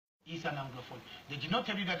is an Anglophone. They did not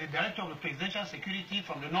tell you that the director of the presidential security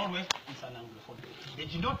from the Northwest is an Anglophone. They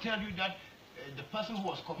did not tell you that the person who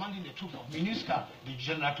was commanding the troops of MINUSCA, the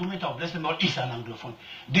General Tumeta of Blessed Lord, is an Anglophone.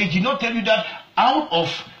 They did not tell you that out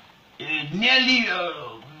of nearly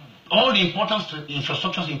all the important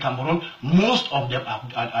infrastructures in Cameroon, most of them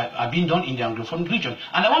are being done in the Anglophone region.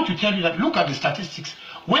 And I want to tell you that, look at the statistics.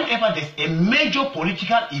 Whenever there's a major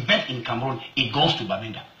political event in Cameroon, it goes to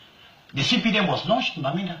Bamenda. The CPDM was launched in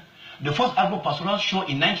Bamenda. The first agro-pastoral show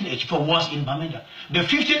in 1984 was in Bamenda. The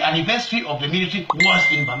 50th anniversary of the military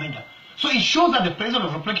was in Bamenda. So it shows that the President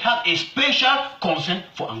of the Republic has a special concern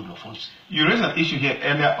for Anglophones. You raised an issue here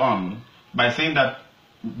earlier on by saying that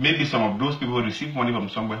maybe some of those people receive money from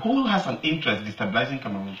somewhere. Who has an interest in destabilizing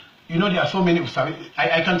Cameroon? You know, there are so many.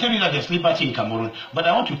 I can tell you that there's liberty in Cameroon, but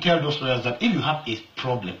I want to tell those lawyers that if you have a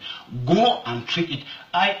problem, go and treat it.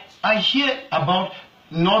 I hear about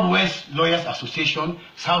Northwest Lawyers Association,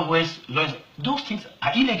 Southwest Lawyers. Those things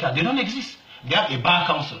are illegal. They don't exist. They have a bar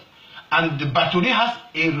council. And the Batole has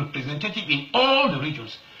a representative in all the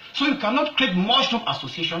regions. So you cannot create mushroom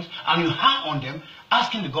associations and you hang on them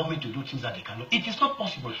asking the government to do things that they cannot. It is not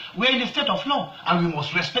possible. We are in a state of law and we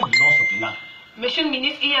must respect the laws of the land. Monsieur le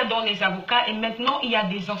ministre, il y a donc les avocats et maintenant il y a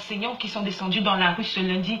des enseignants qui sont descendus dans la rue ce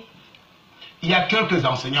lundi. Il y a quelques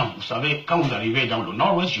enseignants. Vous savez, quand vous arrivez dans le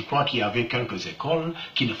Nord-Ouest, je crois qu'il y avait quelques écoles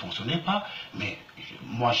qui ne fonctionnaient pas. Mais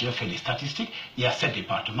moi, j'ai fait les statistiques. Il y a 7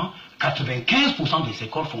 départements. 95% des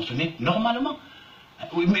écoles fonctionnaient normalement.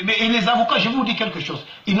 Et les avocats, je vais vous dire quelque chose.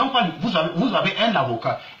 Ils n'ont pas. Vous avez un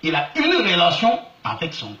avocat. Il a une relation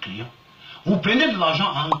avec son client. Vous prenez de l'argent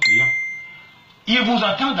à un client. Il vous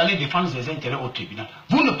attend d'aller défendre ses intérêts au tribunal.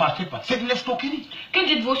 Vous ne partez pas. C'est de l'escroquerie. Que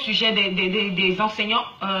dites-vous au sujet des enseignants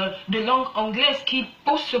de langue anglaise qui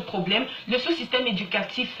posent ce problème? Le sous-système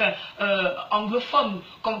éducatif anglophone,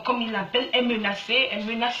 comme il l'appelle, est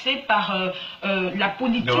menacé par la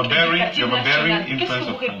politique éducative nationale. Qu'est-ce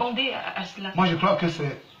que vous répondez à cela? Moi, je crois que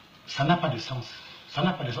ça n'a pas de sens. Ça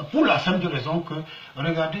n'a pas de sens. Pour la simple raison que,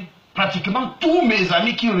 regardez, pratiquement tous mes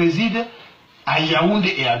amis qui résident à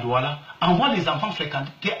Yaoundé et à Douala envoient les enfants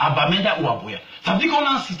fréquenter à Bamenda ou à Boya. Ça veut dire qu'on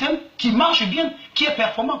a un système qui marche bien, qui est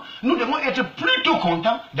performant. Nous devons être plutôt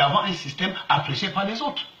contents d'avoir un système apprécié par les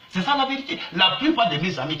autres. C'est ça la vérité. La plupart de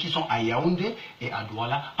mes amis qui sont à Yaoundé et à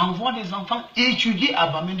Douala envoient des enfants étudier à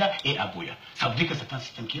Bamenda et à Boya. Ça veut dire que c'est un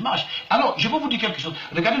système qui marche. Alors, je vais vous dire quelque chose.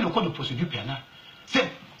 Regardez le code de procédure pénale. C'est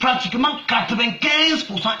pratiquement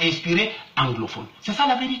 95% inspiré anglophone. C'est ça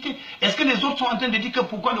la vérité. Est-ce que les autres sont en train de dire que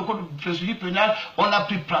pourquoi le code de procédure pénale, on a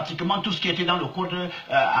pris pratiquement tout ce qui était dans le code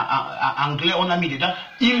anglais, on a mis dedans,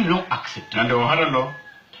 ils l'ont accepté. And the Ohada law?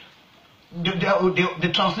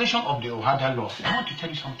 The translation of the Ohada law. I want to tell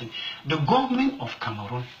you something. The government of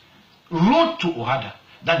Cameroon wrote to Ohada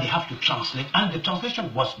that they have to translate, and the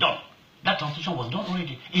translation was done. That translation was done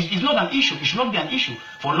already. It's not an issue. It should not be an issue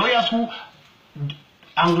for lawyers who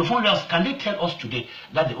Anglophone lawyers. Can they tell us today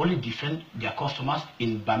that they only defend their customers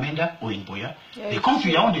in Bamenda or in Boya? They come to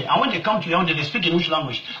Yaoundé, and when they come to Yaoundé, they speak in which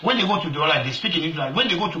language? When they go to Douala, they speak in which language? When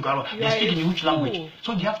they go to Garo, they speak in which language?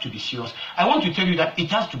 So they have to be serious. I want to tell you that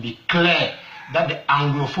it has to be clear that the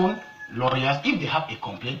Anglophone lawyers, if they have a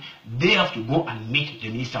complaint, they have to go and meet the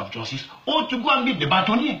Minister of Justice or to go and meet the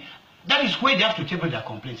batonnier. That is where they have to table their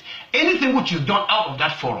complaints. Anything which is done out of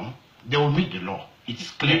that forum, they will meet the law.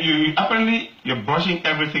 It's clear. Apparently, you're brushing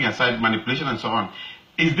everything aside, manipulation and so on.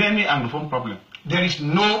 Is there any Anglophone problem? There is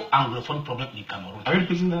no Anglophone problem in Cameroon. Are you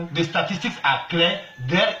repeating that? The statistics are clear.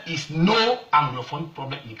 There is no Anglophone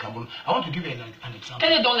problem in Cameroon. I want to give you an example.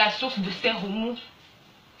 Quelle est donc la source de ces remous?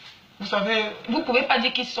 Vous savez... Vous ne pouvez pas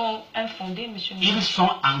dire qu'ils sont infondés, monsieur le ministre. Ils sont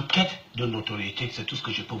en quête de notoriété, c'est tout ce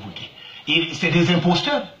que je peux vous dire. C'est des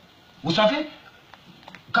imposteurs. Vous savez,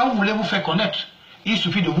 quand vous voulez vous faire connaître, il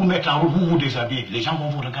suffit de vous mettre en route, vous vous déshabillez. Les gens vont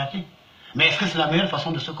vous regarder. Mais est-ce que c'est la meilleure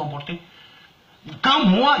façon de se comporter? Quand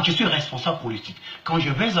moi, je suis responsable politique, quand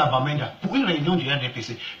je vais à Bamenda pour une réunion du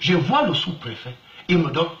RDPC, je vois le sous-préfet, il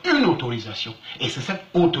me donne une autorisation. Et c'est cette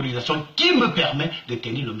autorisation qui me permet de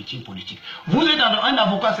tenir le meeting politique. Vous êtes un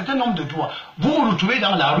avocat, c'est un homme de droit. Vous vous retrouvez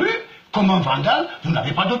dans la rue comme un vandale, vous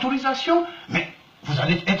n'avez pas d'autorisation, mais vous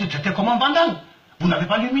allez être traité comme un vandale. Vous n'avez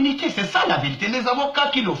pas l'immunité, c'est ça la vérité. Les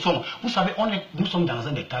avocats qui le font, vous savez, nous sommes dans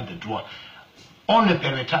un état de droit. On ne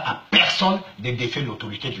permettra à personne de défier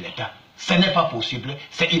l'autorité de l'État. Ce n'est pas possible,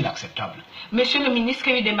 c'est inacceptable. Monsieur le ministre,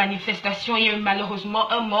 il y a eu des manifestations, il y a eu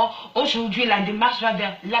malheureusement un mort. Aujourd'hui, la démarche va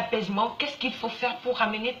vers l'apaisement. Qu'est-ce qu'il faut faire pour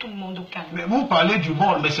ramener tout le monde au calme? Mais vous parlez du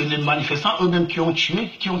mort, mais c'est les manifestants eux-mêmes qui ont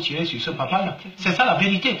tiré sur ce papa-là. C'est ça la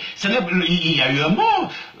vérité. Il y a eu un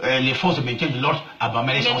mort. Les forces de maintien de l'ordre à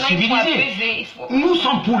Bamenda sont civilisées. Nous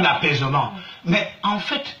sommes pour l'apaisement. Mais en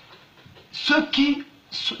fait,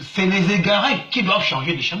 c'est les égarés qui doivent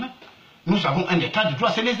changer de chemin. Nous avons un état de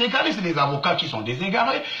droit, c'est les égarés, c'est les avocats qui sont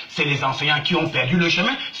déségarés, c'est les enseignants qui ont perdu le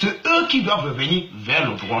chemin, c'est eux qui doivent revenir vers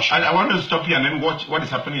le droit chemin. I want to stop here and then watch what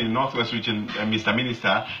is happening in the Northwest region, Mr.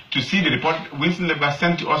 Minister, to see the report Winston Lever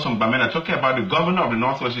sent to us from Bamenda, talking about the governor of the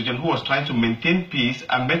Northwest region who was trying to maintain peace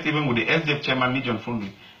and met even with the SDF chairman, Nijon Fundu.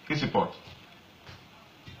 His report.